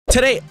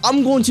Today,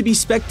 I'm going to be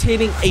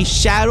spectating a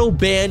shadow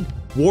ban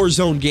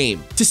Warzone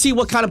game to see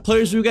what kind of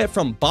players we get,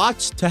 from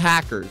bots to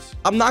hackers.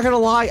 I'm not gonna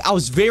lie, I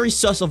was very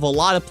sus of a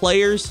lot of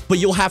players, but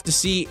you'll have to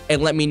see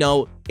and let me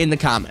know in the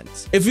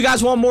comments. If you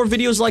guys want more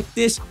videos like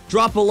this,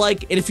 drop a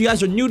like, and if you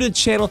guys are new to the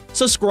channel,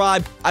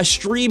 subscribe. I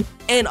stream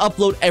and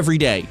upload every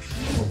day.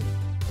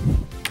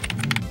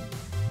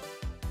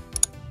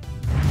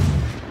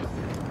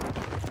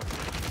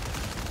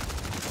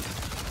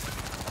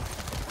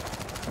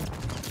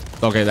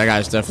 Okay, that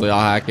guy's definitely all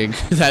hacking.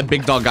 That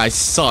big dog guy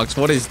sucks.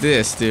 What is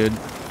this, dude?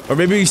 Or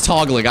maybe he's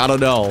toggling. I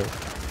don't know.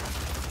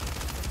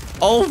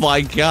 Oh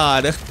my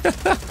god.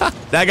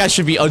 That guy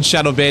should be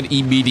unshadow banned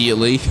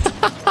immediately.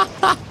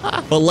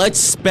 But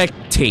let's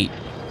spectate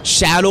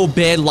shadow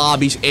ban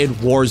lobbies in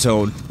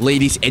Warzone,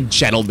 ladies and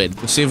gentlemen.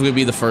 Let's see if we can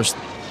be the first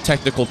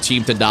technical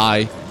team to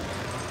die.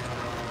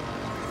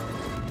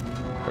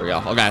 There we go.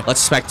 Okay,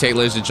 let's spectate,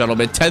 ladies and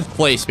gentlemen. 10th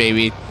place,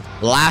 baby.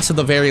 Last of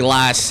the very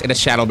last in a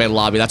shadow ban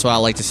lobby. That's what I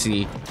like to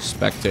see.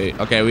 Spectate.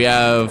 Okay, we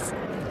have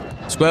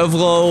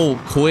Squevlo,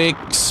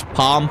 Quicks,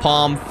 Pom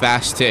Pom,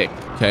 Fast Tick.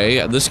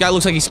 Okay, this guy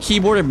looks like he's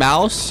keyboard and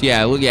mouse.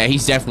 Yeah, look, yeah,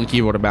 he's definitely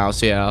keyboard and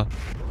mouse. Yeah,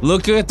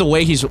 look at the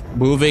way he's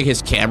moving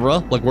his camera,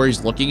 like where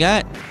he's looking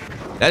at.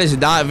 That is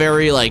not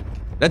very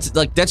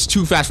that's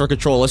too fast for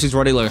control unless he's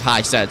running like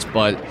high sets.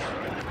 But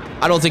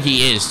I don't think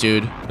he is,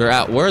 dude. They're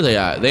at, where are they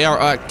at? They are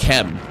at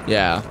Chem.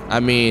 Yeah, I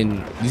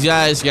mean, these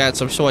guys got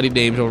some sweaty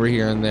names over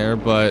here and there,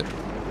 but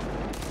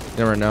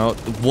never know.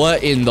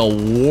 What in the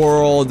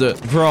world,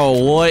 bro?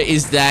 What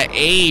is that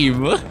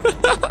aim?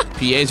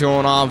 PA's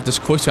going off. This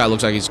Quick guy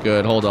looks like he's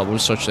good. Hold up, let me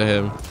switch to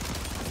him.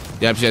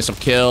 Yep, he has some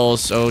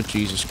kills. Oh,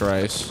 Jesus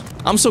Christ.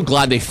 I'm so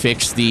glad they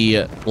fixed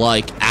the,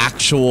 like,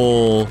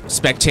 actual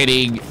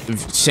spectating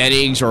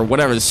settings or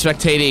whatever. The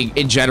spectating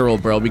in general,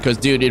 bro. Because,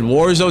 dude, in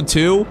Warzone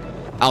 2,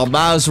 Al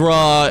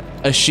Mazrah,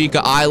 Ashika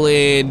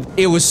Island,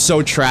 it was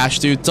so trash,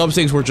 dude. Some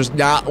things were just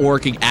not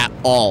working at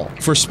all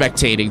for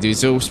spectating, dude.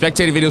 So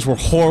spectating videos were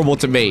horrible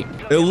to make.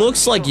 It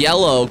looks like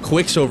Yellow,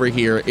 Quicks over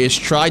here, is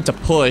trying to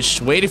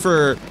push, waiting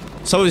for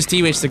some of his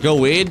teammates to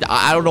go in.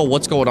 I don't know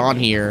what's going on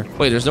here.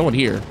 Wait, there's no one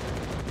here.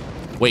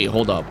 Wait,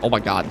 hold up. Oh my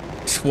god.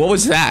 What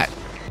was that?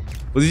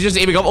 Was he just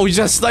aiming up? Oh, he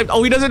just sniped.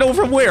 Oh, he doesn't know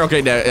from where.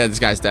 Okay, no, this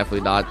guy's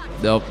definitely not.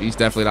 Nope, he's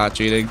definitely not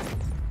cheating.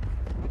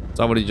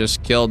 Somebody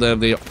just killed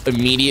him. They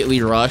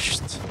immediately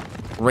rushed.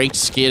 Raked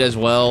skid as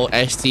well.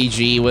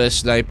 STG with a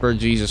sniper.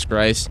 Jesus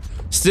Christ.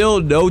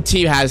 Still, no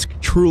team has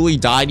truly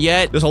died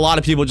yet. There's a lot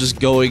of people just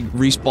going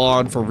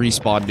respawn for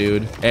respawn,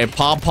 dude. And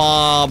Pom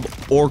Pom,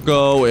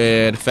 Orko,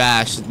 and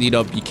Fast need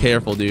to be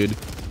careful, dude.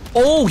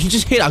 Oh, he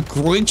just hit a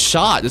great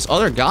shot. This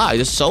other guy,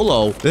 this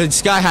solo.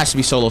 This guy has to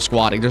be solo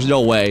squatting. There's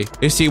no way.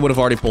 His team would have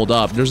already pulled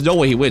up. There's no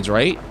way he wins,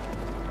 right?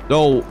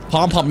 No,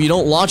 Pom Pom, you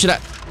don't launch it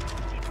at...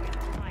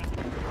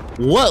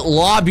 What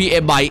lobby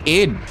am I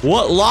in?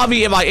 What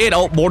lobby am I in?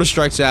 Oh, mortar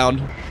strike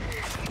sound.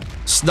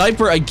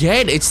 Sniper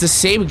again. It's the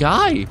same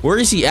guy. Where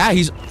is he at?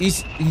 I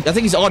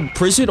think he's on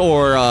prison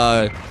or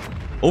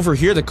over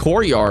here, the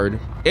courtyard.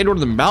 And or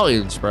the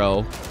mountains,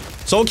 bro.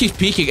 Someone keeps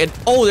peeking. And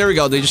oh, there we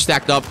go. They just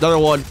stacked up. Another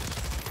one.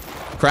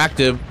 Cracked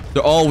him.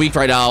 They're all weak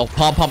right now.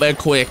 Pom Pom and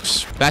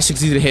Quicks. Fast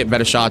easy to hit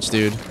better shots,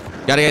 dude.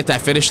 Gotta get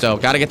that finish, though.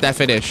 Gotta get that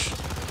finish.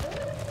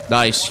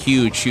 Nice.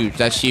 Huge, huge.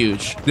 That's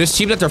huge. This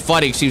team that they're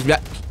fighting seems...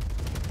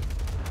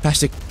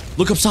 Fastic,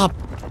 look up top.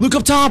 Look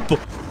up top.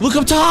 Look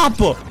up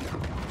top.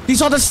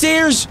 He's on the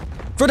stairs.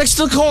 For next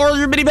to the car,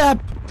 your mini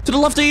map. To the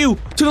left of you.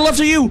 To the left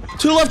of you.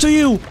 To the left of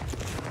you.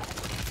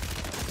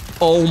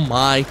 Oh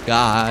my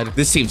god.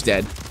 This team's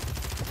dead.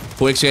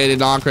 Quick's getting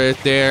knocked right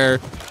there.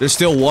 There's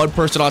still one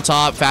person on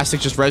top. Fastic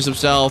just res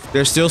himself.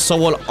 There's still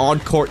someone on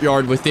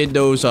courtyard within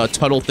those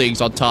tunnel things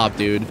on top,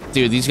 dude.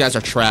 Dude, these guys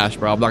are trash,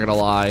 bro. I'm not gonna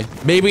lie.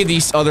 Maybe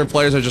these other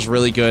players are just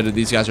really good and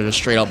these guys are just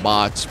straight up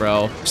bots,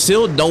 bro.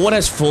 Still, no one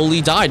has fully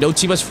died. No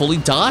team has fully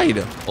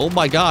died. Oh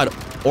my god.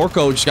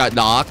 Orko just got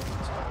knocked.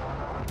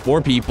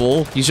 More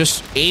people. He's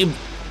just aimed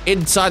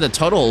inside the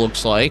tunnel, it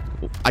looks like.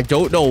 I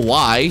don't know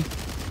why.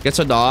 Gets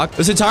a knock.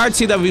 This entire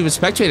team that we've been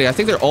spectating, I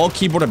think they're all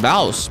keyboard and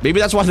mouse. Maybe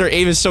that's why their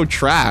aim is so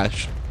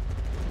trash.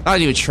 Not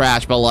even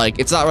trash, but like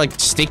it's not like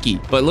sticky.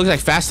 But it looks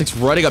like Fastic's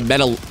running a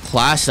meta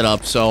class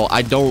setup, so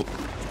I don't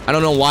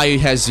know why he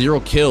has 0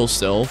 kills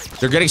still.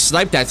 They're getting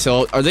sniped at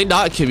still. Are they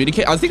not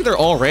communicating? I think they're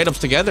all randoms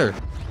together.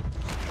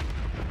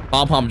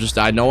 Pom Pom just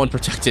died. No one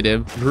protected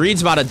him.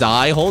 Green's about to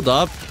die. Hold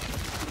up.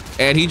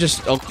 And he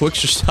just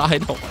Quicks just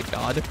died. Oh my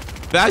god.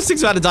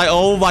 Fastic's about to die.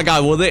 Oh my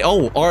god. Will they?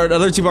 Oh, our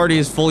other team already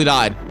has fully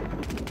died.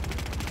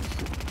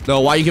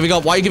 No, why are you giving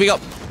up? Why are you giving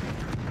up?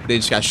 They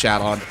just got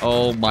shot on.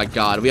 Oh my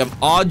god. We have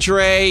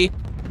Andre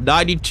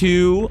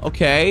 92.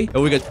 Okay.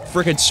 And we got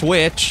freaking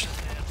Switch.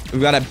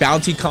 We've got a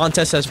bounty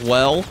contest as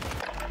well.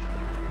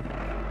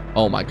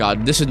 Oh my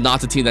god. This is not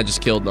the team that just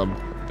killed them.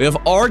 We have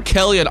R.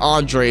 Kelly and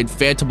Andre and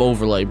Phantom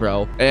Overlay,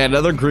 bro. And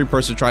another green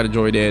person trying to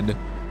join in.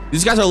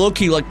 These guys are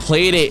low-key like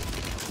playing it,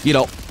 you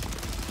know.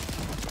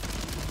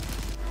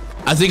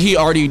 I think he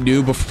already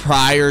knew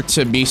prior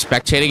to me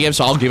spectating him,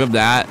 so I'll give him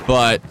that.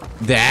 But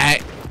that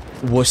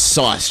was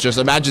sus. Just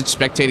imagine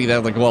spectating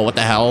that, like, whoa, what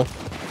the hell?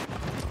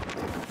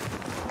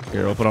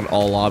 Here, open on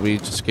all lobby,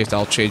 just in case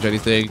that'll change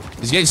anything.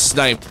 He's getting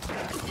sniped.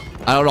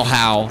 I don't know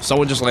how.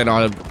 Someone just landed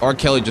on him. R.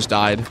 Kelly just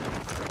died.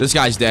 This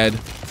guy's dead.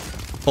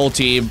 Whole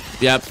team.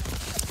 Yep.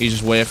 He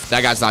just whiffed.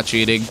 That guy's not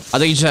cheating. I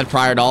think he just had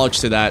prior knowledge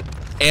to that.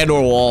 And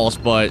or walls,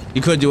 but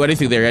he couldn't do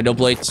anything there. He had no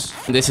plates.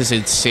 This is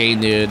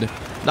insane, dude.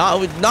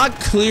 Not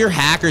clear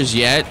hackers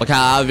yet, like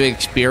how I've been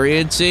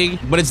experiencing,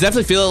 but it's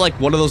definitely feeling like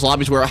one of those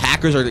lobbies where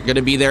hackers are going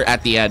to be there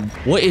at the end.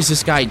 What is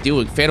this guy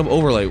doing? Phantom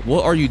overlay.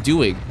 What are you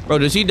doing? Bro,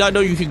 does he not know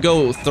you can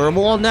go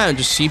thermal on that and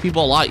just see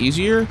people a lot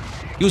easier?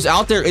 He was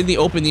out there in the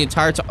open the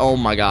entire time. Oh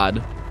my God.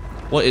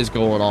 What is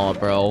going on,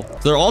 bro?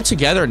 They're all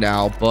together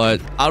now,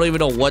 but I don't even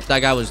know what that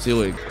guy was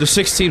doing. There's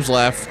 6 teams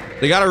left.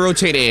 They gotta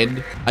rotate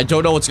in. I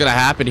don't know what's gonna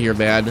happen here,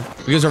 man.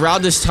 Because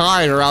around this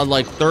time, around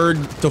like 3rd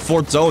to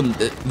 4th zone,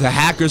 the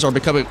hackers are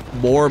becoming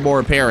more and more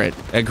apparent.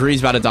 And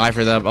Green's about to die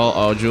for them.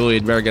 Uh-oh,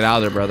 Julian, better get out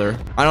of there, brother.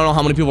 I don't know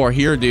how many people are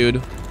here,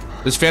 dude.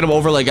 This Phantom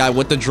overlay guy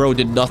with the drone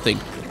did nothing.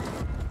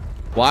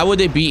 Why would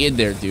they be in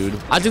there, dude?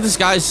 I think this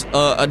guy's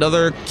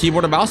another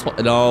keyboard and mouse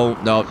player.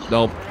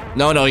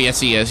 No, yes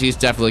he is. He's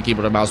definitely a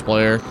keyboard and mouse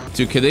player.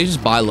 Dude, can they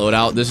just buy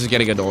loadout? This is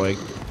getting annoying.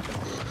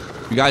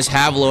 You guys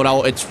have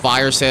loadout. It's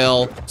fire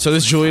sale. So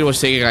this Julian was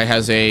saying guy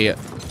has an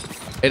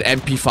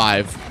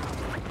MP5.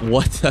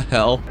 What the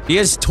hell? He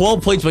has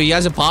 12 plates, but he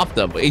hasn't popped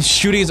them. He's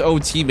shooting his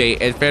own teammate,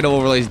 and Phantom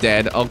overlay's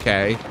dead.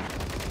 Okay.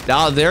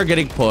 Now they're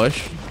getting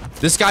pushed.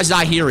 This guy's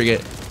not hearing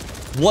it.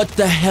 What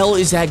the hell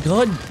is that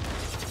gun?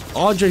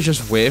 Andre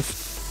just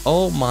whiffed.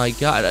 Oh my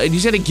God. And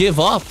he's gonna give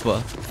up.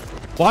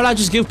 Why not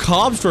just give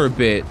comms for a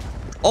bit?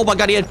 Oh my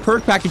God, he had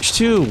perk package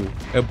too.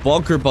 A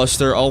bunker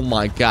buster. Oh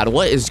my God,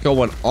 what is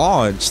going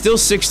on? Still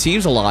 6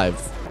 teams alive.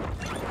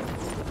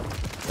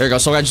 There you go.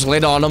 So I just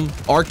landed on him.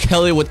 R.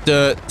 Kelly with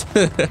the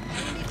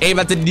aim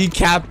at the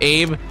kneecap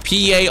aim.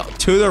 PA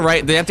to the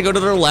right. They have to go to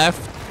their left.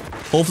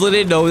 Hopefully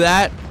they know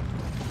that.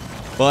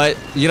 But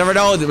you never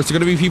know. There's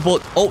gonna be people.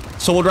 Oh,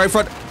 someone right in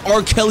front.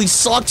 R. Kelly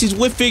sucks. He's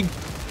whiffing.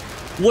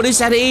 What is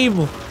that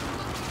aim?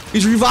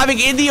 He's reviving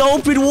in the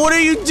open. What are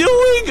you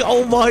doing?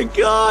 Oh my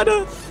God.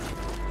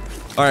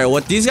 All right,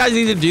 what these guys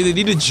need to do, they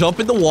need to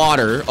jump in the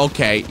water.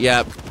 Okay,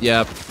 yep.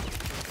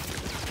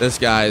 These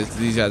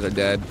guys are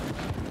dead.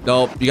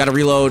 Nope, you gotta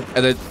reload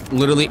and then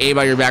literally aim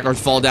at your back or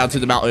fall down to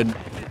the mountain.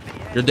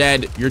 You're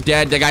dead.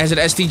 That guy has an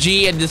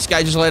STG and this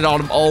guy just landed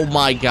on him. Oh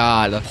my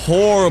God.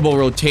 Horrible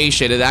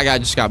rotation and that guy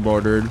just got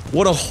murdered.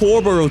 What a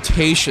horrible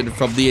rotation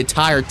from the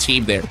entire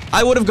team there.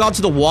 I would have gone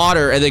to the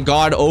water and then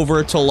gone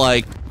over to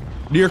like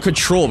near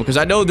control because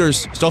I know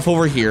there's stuff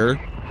over here.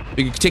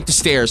 We can take the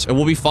stairs and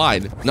we'll be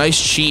fine.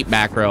 Nice cheat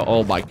macro.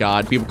 Oh my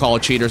God. People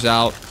calling cheaters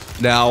out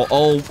now.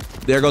 Oh,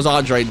 there goes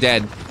Andre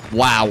dead.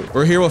 Wow.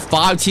 We're here with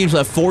 5 teams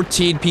left.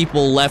 14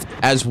 people left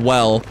as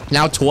well.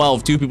 Now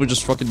 12. 2 people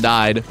just fucking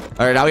died.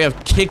 All right. Now we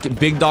have Kick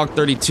Big Dog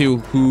 32,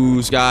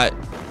 who's got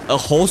a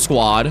whole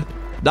squad.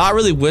 Not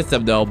really with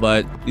them though,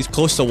 but he's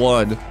close to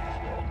 1.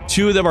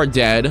 2 of them are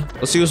dead.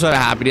 Let's see what's gonna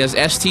happen. He has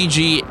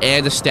STG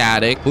and a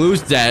static.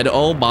 Blue's dead.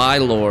 Oh my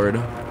Lord.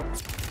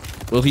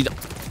 Will he...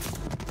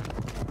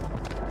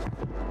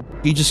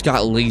 He just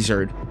got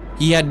lasered.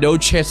 He had no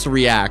chance to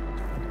react.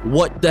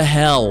 What the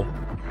hell?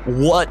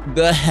 What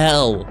the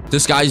hell?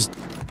 This guy's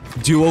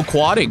duo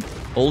quadding.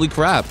 Holy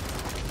crap.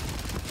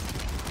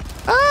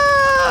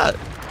 Ah!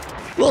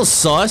 Little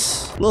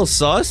sus.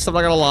 I'm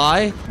not gonna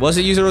lie.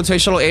 Wasn't using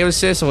rotational aim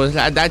assist. Was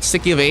that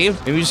sticky of aim?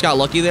 Maybe we just got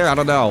lucky there. I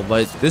don't know.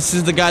 But this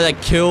is the guy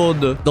that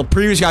killed the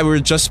previous guy we were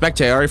just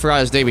spectating. I already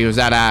forgot his name. He was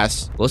that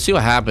ass. Let's see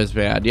what happens,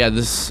 man. Yeah,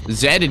 this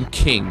Zed and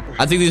King.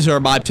 I think these are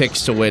my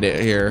picks to win it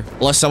here.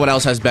 Unless someone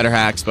else has better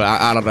hacks, but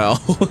I don't know.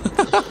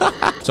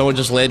 Someone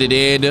just landed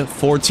in.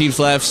 4 teams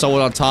left.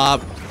 Someone on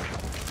top.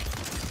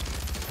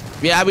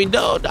 Yeah, I mean,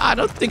 no, I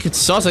don't think it's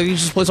sus. I think he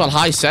just plays on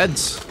high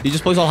sense.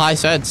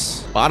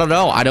 I don't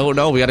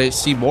know. We gotta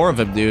see more of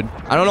him, dude.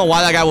 I don't know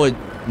why that guy would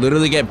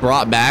literally get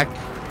brought back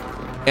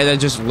and then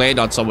just land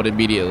on someone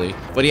immediately.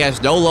 But he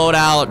has no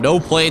loadout,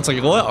 no plates.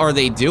 Like, what are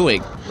they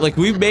doing? Like,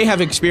 we may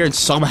have experienced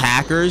some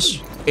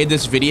hackers in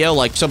this video,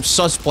 like some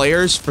sus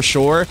players for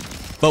sure.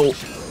 But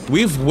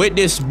we've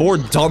witnessed more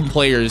dumb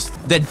players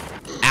than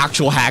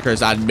actual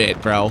hackers, I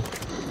admit, bro.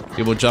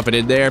 People jumping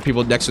in there,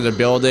 people next to their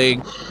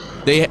building.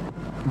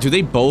 Do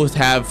they both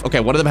have... Okay,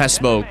 one of them has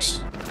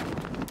smokes.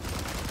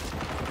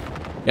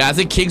 Yeah, I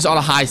think King's on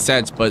a high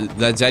sense, but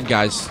that Zed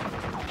guy's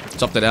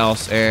something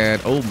else.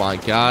 And, oh my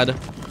God.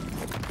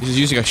 He's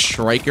using a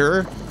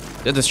striker.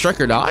 Did the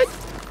striker die?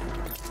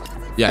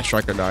 Yeah,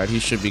 striker died. He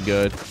should be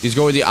good. He's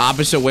going the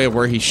opposite way of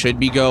where he should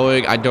be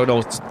going. I don't know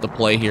what's the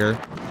play here.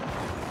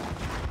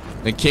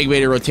 And King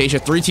made a rotation.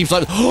 3 teams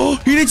left. Oh,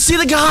 he didn't see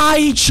the guy.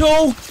 He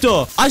choked.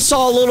 I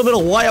saw a little bit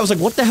of white. I was like,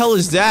 what the hell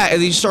is that?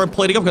 And he started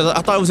plating up because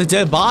I thought it was a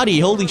dead body.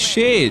 Holy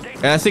shit.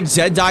 And I think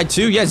Zed died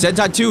too. Yeah, Zed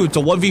died too. It's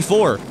a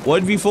 1v4.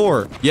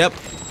 1v4. Yep.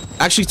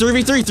 Actually,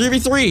 3v3.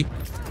 3v3.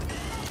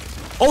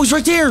 Oh, he's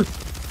right there.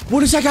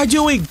 What is that guy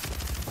doing?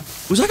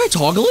 Was that guy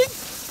toggling?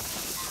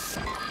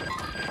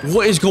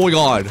 What is going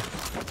on?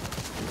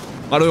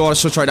 I don't even want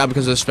to switch right now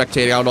because of the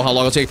spectating. I don't know how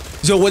long it'll take.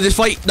 So win this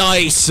fight.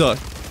 Nice.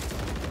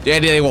 Yeah,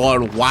 they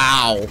won.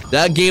 Wow.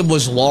 That game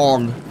was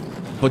long,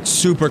 but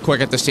super quick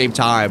at the same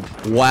time.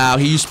 Wow.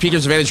 He used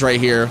Peeker's advantage right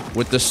here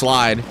with the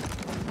slide.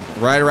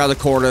 Right around the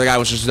corner. The guy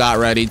was just not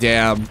ready.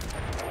 Damn.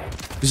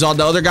 He's on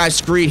the other guy's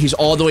screen. He's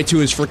all the way to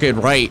his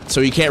freaking right.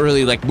 So he can't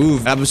really, like,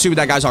 move. I'm assuming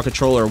that guy's on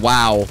controller.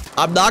 Wow.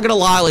 I'm not gonna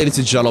lie, ladies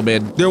and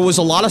gentlemen. There was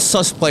a lot of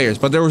sus players,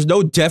 but there was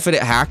no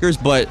definite hackers.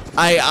 But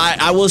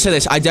I will say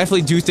this. I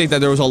definitely do think that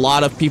there was a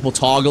lot of people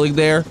toggling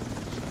there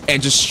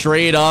and just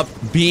straight up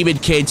beaming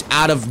kids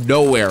out of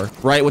nowhere,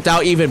 right?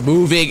 Without even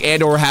moving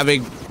and or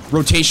having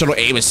rotational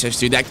aim assist,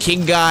 dude. That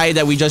King guy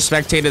that we just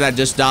spectated that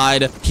just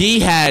died, he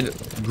had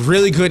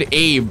really good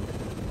aim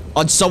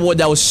on someone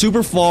that was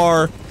super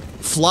far,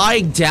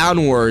 flying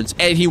downwards,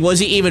 and he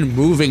wasn't even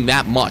moving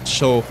that much.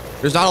 So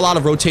there's not a lot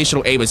of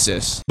rotational aim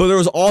assists, but there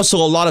was also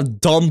a lot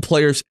of dumb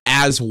players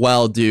as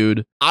well,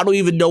 dude. I don't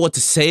even know what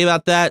to say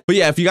about that. But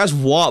yeah, if you guys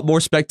want more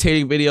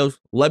spectating videos,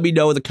 let me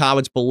know in the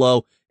comments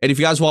below. And if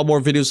you guys want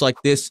more videos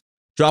like this,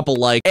 drop a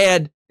like.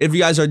 And if you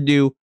guys are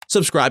new,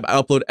 subscribe.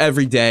 I upload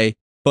every day.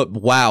 But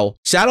wow,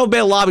 shadow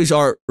ban lobbies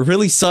are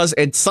really sus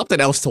and something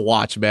else to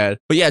watch, man.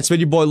 But yeah, it's been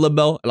your boy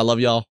Limbo, and I love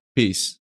y'all. Peace.